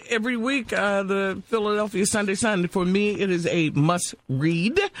 every week, the Philadelphia Sunday Sun, for me, it is a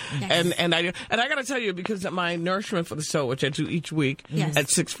must-read. Yes. And I got to tell you, because of my Nourishment for the Soul, which I do each week at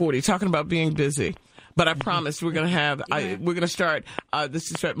 6:40, talking about being busy. But I promise we're going to have, we're going to start,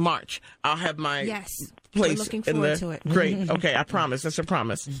 this is March. I'll have my place. We're looking forward to it. Great. Okay, I promise. That's a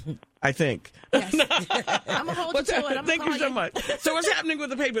promise. I think. Yes. I'm going to hold you to it. Thank you so much. So what's happening with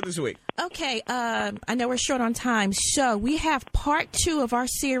the paper this week? Okay, I know we're short on time. So we have part 2 of our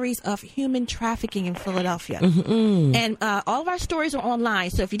series of human trafficking in Philadelphia. And all of our stories are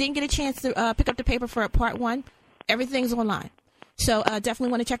online. So if you didn't get a chance to pick up the paper for part 1, everything's online. So definitely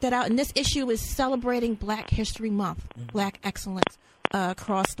want to check that out. And this issue is celebrating Black History Month, Black excellence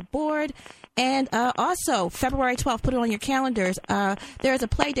across the board. And also, February 12th, put it on your calendars, there is a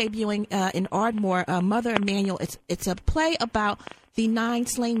play debuting in Ardmore, Mother Emanuel. It's a play about the 9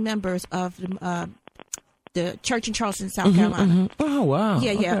 slain members of the church in Charleston, South Carolina. Oh, wow.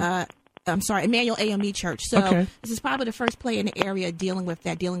 Yeah, okay. yeah. I'm sorry, Emanuel AME Church. So this is probably the first play in the area dealing with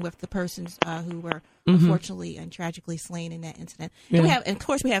the persons who were unfortunately and tragically slain in that incident. Yeah. And of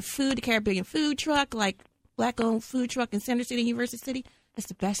course, we have food, the Caribbean food truck, like Black-owned food truck in Center City, University City. It's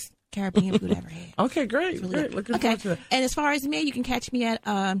the best Caribbean food I ever had. Okay, great. Really great. Looking forward to that. And as far as me, you can catch me at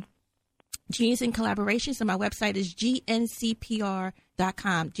Genius in Collaboration. So my website is gncpr.com.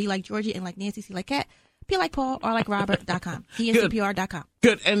 G like Georgie and like Nancy, C like Cat. P like Paul, R like Robert.com. gncpr.com.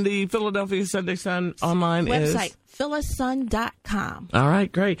 Good. And the Philadelphia Sunday Sun online website, philasun.com. All right,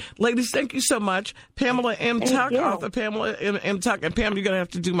 great. Ladies, thank you so much. Pamela M. Tuck, author Pamela M. Tuck. And Pam, you're going to have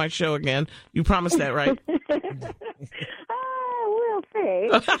to do my show again. You promised that, right? We'll see.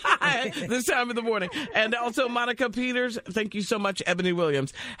 This time of the morning. And also Monica Peters. Thank you so much, Ebony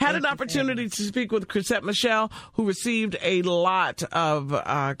Williams. Had an opportunity to speak with Chrisette Michelle, who received a lot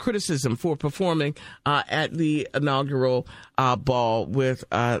of criticism for performing at the inaugural ball with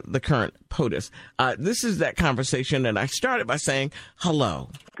the current POTUS. This is that conversation, and I started by saying hello.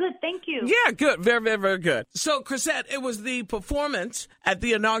 Good, thank you. Yeah, good. Very, very, very good. So, Chrisette, it was the performance at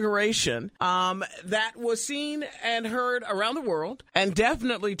the inauguration that was seen and heard around the world and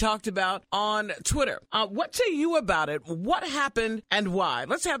definitely talked about on Twitter. What say you about it? What happened and why?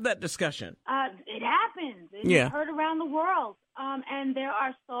 Let's have that discussion. It happened. It's heard around the world. And there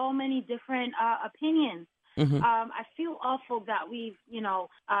are so many different opinions. I feel awful that we've,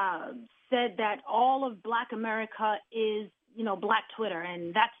 said that all of Black America is, Black Twitter,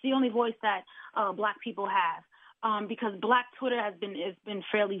 and that's the only voice that Black people have. Because Black Twitter has been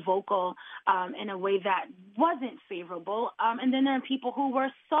fairly vocal in a way that wasn't favorable. And then there are people who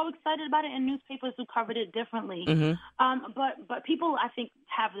were so excited about it and newspapers who covered it differently. But people, I think,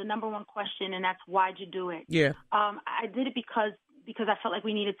 have the number one question, and that's why'd you do it? Yeah. I did it because I felt like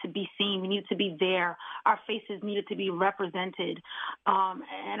we needed to be seen. We needed to be there. Our faces needed to be represented.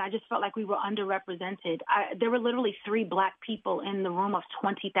 And I just felt like we were underrepresented. There were literally 3 Black people in the room of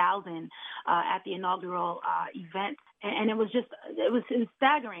 20,000 at the inaugural event. And it was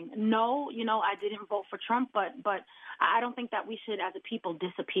staggering. No, I didn't vote for Trump, but I don't think that we should, as a people,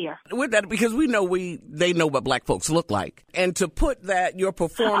 disappear. With that, because we know they know what Black folks look like. And to put that, your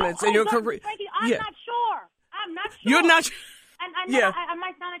performance and your career. Frankie, I'm not sure. You're not sure. And I know I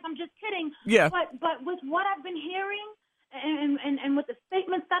might sound like I'm just kidding. Yeah. But with what I've been hearing and with the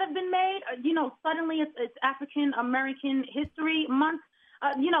statements that have been made, suddenly it's African American History Month.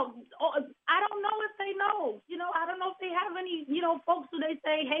 I don't know if they know. I don't know if they have any, folks who they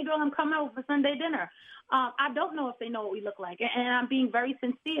say, hey, girl, I'm coming over for Sunday dinner. I don't know if they know what we look like, and I'm being very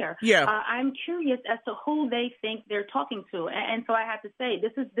sincere. Yeah. I'm curious as to who they think they're talking to, and so I have to say,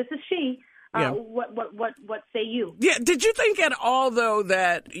 this is she. Yeah. What say you? Yeah. Did you think at all, though,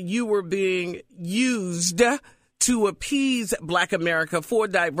 that you were being used to appease Black America for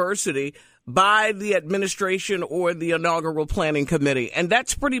diversity by the administration or the inaugural planning committee? And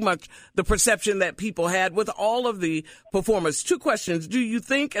that's pretty much the perception that people had with all of the performers. Two questions. Do you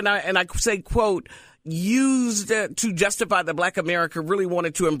think, and I say, quote, used to justify that Black America really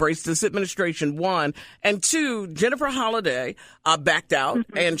wanted to embrace this administration, one, and two, Jennifer Holliday backed out,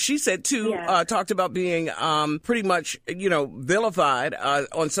 and she said, too, talked about being pretty much, vilified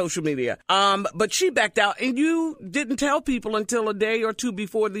on social media. But she backed out, and you didn't tell people until a day or two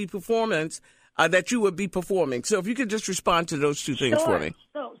before the performance that you would be performing. So if you could just respond to those two things for me.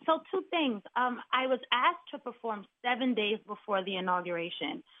 So two things. I was asked to perform 7 days before the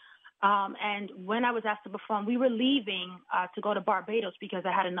inauguration. And when I was asked to perform, we were leaving to go to Barbados because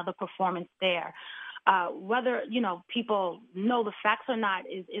I had another performance there. Whether, people know the facts or not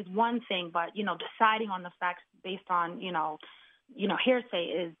is one thing, but, deciding on the facts based on,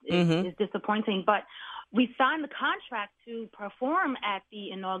 hearsay is disappointing. But we signed the contract to perform at the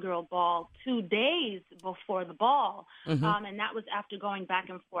inaugural ball 2 days before the ball. And that was after going back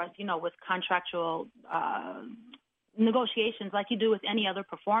and forth, with contractual negotiations like you do with any other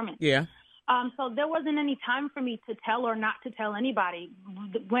performance. Yeah. So there wasn't any time for me to tell or not to tell anybody.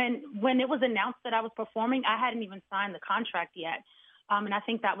 When it was announced that I was performing, I hadn't even signed the contract yet. And I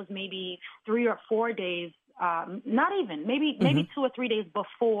think that was maybe 3 or 4 days, not even, maybe 2 or 3 days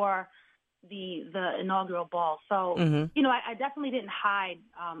before the inaugural ball. So, I definitely didn't hide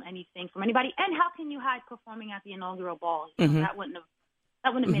anything from anybody. And how can you hide performing at the inaugural ball? That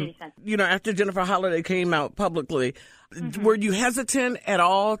wouldn't have made any sense. After Jennifer Holliday came out publicly, were you hesitant at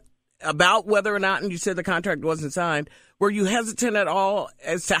all about whether or not, and you said the contract wasn't signed, were you hesitant at all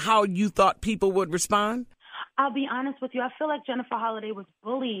as to how you thought people would respond? I'll be honest with you. I feel like Jennifer Holliday was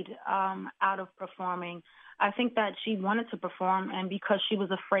bullied out of performing. I think that she wanted to perform, and because she was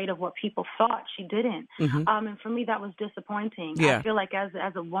afraid of what people thought, she didn't. And for me, that was disappointing. Yeah. I feel like as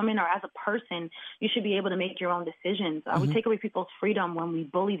a woman or as a person, you should be able to make your own decisions. We take away people's freedom when we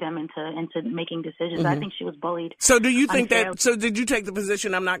bully them into making decisions. I think she was bullied. So do you think so did you take the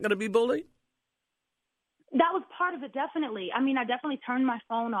position, I'm not going to be bullied? That was part of it, definitely. I mean, I definitely turned my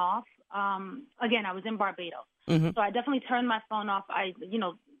phone off. Again, I was in Barbados. So I definitely turned my phone off. I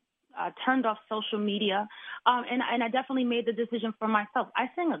turned off social media, and I definitely made the decision for myself. I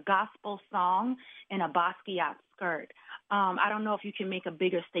sang a gospel song in a Basquiat skirt. I don't know if you can make a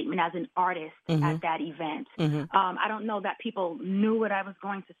bigger statement as an artist at that event. I don't know that people knew what I was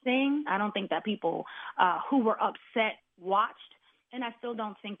going to sing. I don't think that people who were upset watched. And I still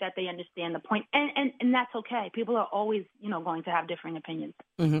don't think that they understand the point. And that's okay. People are always, going to have differing opinions.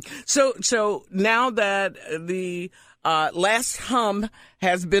 So now that the last hum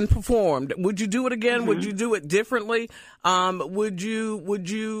has been performed, would you do it again? Would you do it differently? Would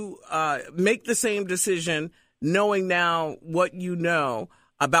you make the same decision knowing now what you know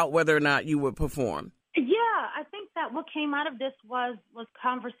about whether or not you would perform? Yeah, I think that what came out of this was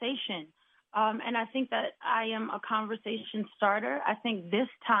conversation. And I think that I am a conversation starter. I think this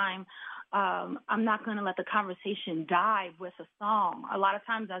time I'm not going to let the conversation die with a song. A lot of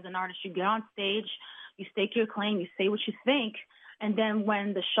times as an artist, you get on stage, you stake your claim, you say what you think, and then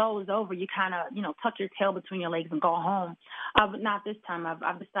when the show is over, you kind of, tuck your tail between your legs and go home. But not this time.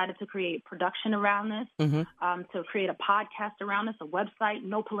 I've decided to create production around this, to create a podcast around this, a website,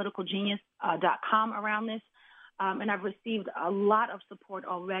 nopoliticalgenius.com around this. And I've received a lot of support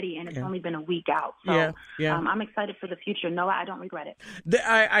already, and it's only been a week out. So I'm excited for the future. No, I don't regret it.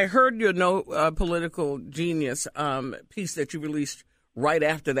 I heard your No Political Genius piece that you released right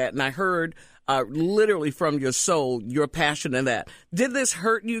after that, and I heard literally from your soul your passion in that. Did this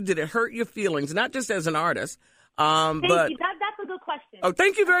hurt you? Did it hurt your feelings, not just as an artist? Thank you. That's a good question. Oh,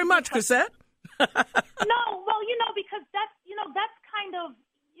 thank you very much, Cassette. No, well, because that's kind of,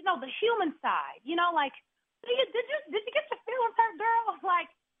 the human side, did you get your feelings hurt, girl? Like,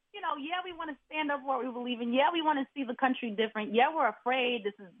 we want to stand up for what we believe in. Yeah, we want to see the country different. Yeah, we're afraid.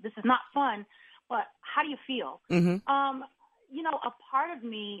 This is not fun. But how do you feel? A part of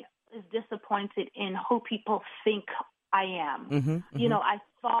me is disappointed in who people think I am. I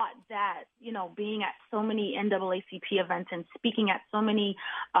thought that, being at so many NAACP events and speaking at so many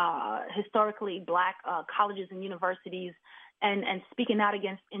historically Black colleges and universities and speaking out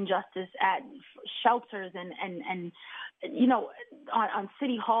against injustice at shelters and on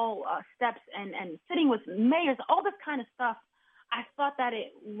city hall steps and sitting with mayors, all this kind of stuff. I thought that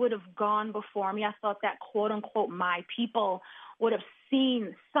it would have gone before me. I thought that, quote unquote, my people would have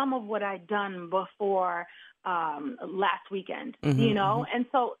seen some of what I'd done before last weekend, And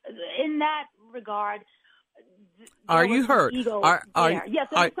so in that regard, are you hurt? Yes, there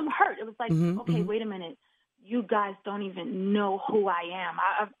was some hurt. It was like, okay, wait a minute. You guys don't even know who I am.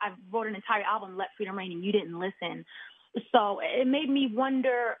 I wrote an entire album, Let Freedom Reign, and you didn't listen. So it made me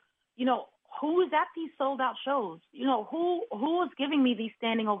wonder, who is at these sold-out shows? Who was giving me these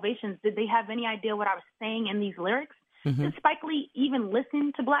standing ovations? Did they have any idea what I was saying in these lyrics? Did Spike Lee even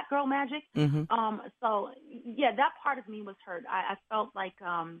listen to Black Girl Magic? So, yeah, that part of me was hurt. I felt like,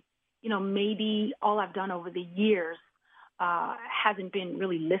 maybe all I've done over the years hasn't been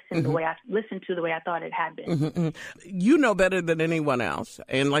really listened the way I thought it had been. You know better than anyone else,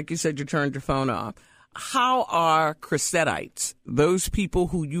 and like you said, you turned your phone off. How are Cressettites, those people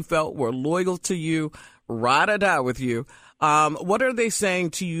who you felt were loyal to you, ride or die with you, what are they saying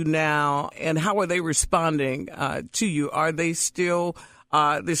to you now, and how are they responding to you? Are they still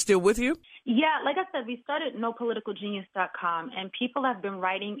they're still with you? Yeah, like I said, we started NoPoliticalGenius.com, and people have been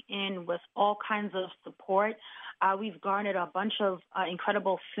writing in with all kinds of support. We've garnered a bunch of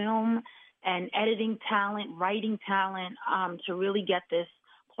incredible film and editing talent, writing talent to really get this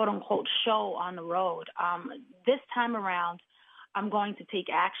quote-unquote show on the road. This time around, I'm going to take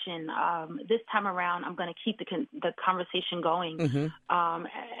action. This time around, I'm going to keep the conversation going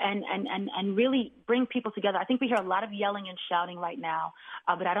and really bring people together. I think we hear a lot of yelling and shouting right now,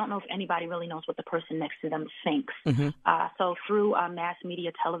 but I don't know if anybody really knows what the person next to them thinks. So through mass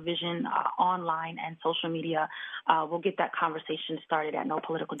media, television, online, and social media, we'll get that conversation started at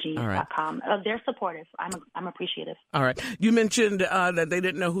NoPoliticalGenius.com. They're supportive. I'm appreciative. All right. You mentioned that they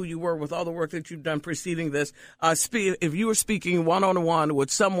didn't know who you were with all the work that you've done preceding this. If you were speaking one-on-one with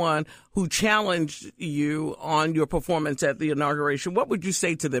someone who challenged you on your performance at the inauguration, what would you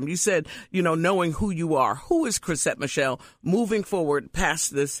say to them? You said, knowing who you are. Who is Chrisette Michele moving forward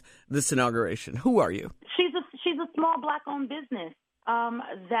past this inauguration? Who are you? She's a small Black-owned business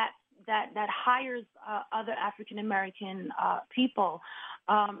that hires other African American people.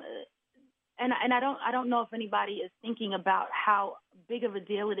 And I don't know if anybody is thinking about how big of a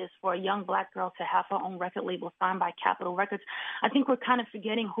deal it is for a young Black girl to have her own record label signed by Capitol Records. I think we're kind of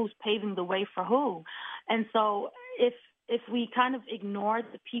forgetting who's paving the way for who. And so if we kind of ignore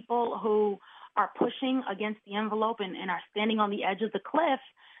the people who are pushing against the envelope and are standing on the edge of the cliff,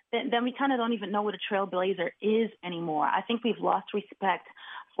 then we kind of don't even know what a trailblazer is anymore. I think we've lost respect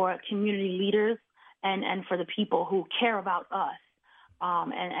for community leaders and for the people who care about us.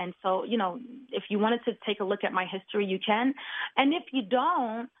 And so, if you wanted to take a look at my history, you can. And if you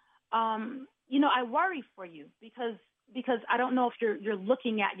don't, I worry for you because I don't know if you're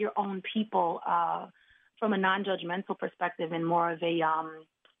looking at your own people from a non-judgmental perspective and more of a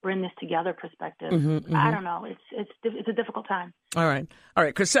we're in this together perspective. I don't know. It's a difficult time. All right.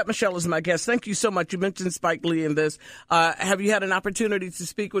 Chrisette Michele is my guest. Thank you so much. You mentioned Spike Lee in this. Have you had an opportunity to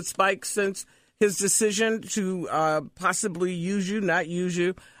speak with Spike since his decision to possibly not use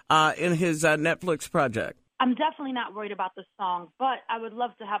you in his Netflix project? I'm definitely not worried about the song, but I would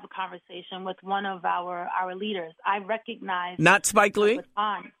love to have a conversation with one of our leaders. I recognize not Spike Lee.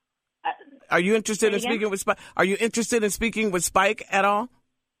 Are you interested in speaking with Spike? Are you interested in speaking with Spike at all?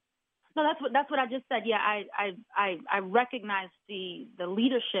 No, that's what I just said. Yeah, I recognize the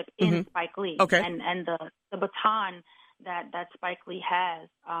leadership in Spike Lee, and the baton that Spike Lee has.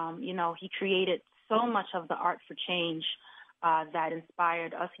 He created so much of the art for change that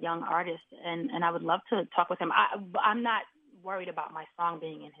inspired us young artists, and I would love to talk with him. I'm not worried about my song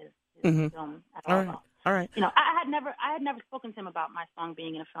being in his film at all. All right. I had never spoken to him about my song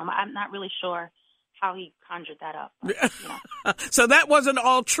being in a film. I'm not really sure how he conjured that up. But, So that wasn't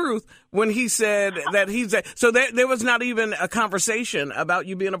all truth when he said that he's so there was not even a conversation about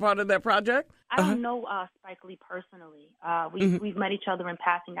you being a part of that project? I don't know Spike Lee personally. We've met each other in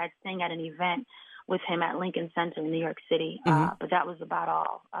passing. I sang at an event with him at Lincoln Center in New York City, but that was about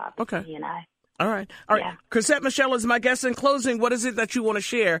all between he and I. All right. Yeah. Chrisette Michele is my guest. In closing, what is it that you want to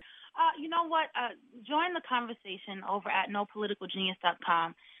share? You know what? Join the conversation over at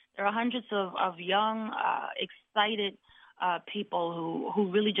NoPoliticalGenius.com. There are hundreds of young, excited people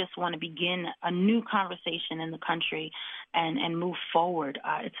who really just want to begin a new conversation in the country and move forward.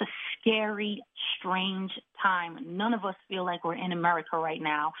 It's a scary, strange time. None of us feel like we're in America right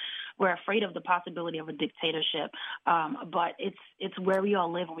now. We're afraid of the possibility of a dictatorship, but it's where we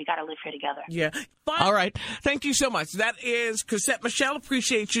all live, and we got to live here together. Yeah. All right. Thank you so much. That is Cosette Michelle.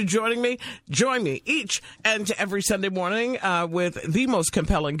 Appreciate you joining me. Join me each and every Sunday morning with the most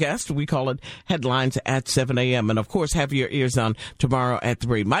compelling guest. We call it Headlines at 7 a.m. And, of course, have your ears on tomorrow at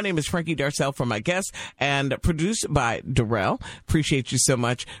 3. My name is Frankie Darcell for my guests and produced by Darrell. Appreciate you so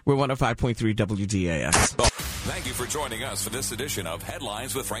much. We're 105.3 WDAS. Thank you for joining us for this edition of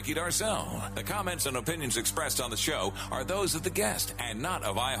Headlines with Frankie Darcell. The comments and opinions expressed on the show are those of the guest and not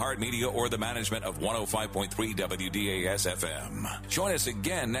of iHeartMedia or the management of 105.3 WDAS FM. Join us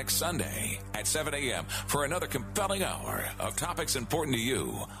again next Sunday at 7 a.m. for another compelling hour of topics important to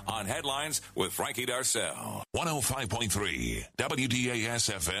you on Headlines with Frankie Darcell. 105.3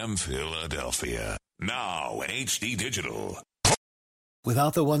 WDAS FM Philadelphia. Now in HD Digital.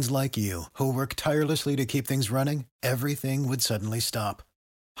 Without the ones like you, who work tirelessly to keep things running, everything would suddenly stop.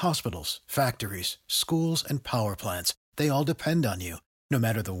 Hospitals, factories, schools, and power plants, they all depend on you. No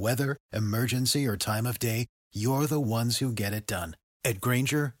matter the weather, emergency, or time of day, you're the ones who get it done. At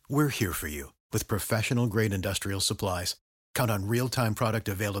Grainger, we're here for you with professional-grade industrial supplies. Count on real-time product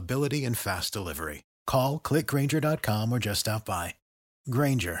availability and fast delivery. Call, click Grainger.com, or just stop by.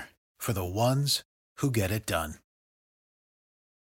 Grainger, for the ones who get it done.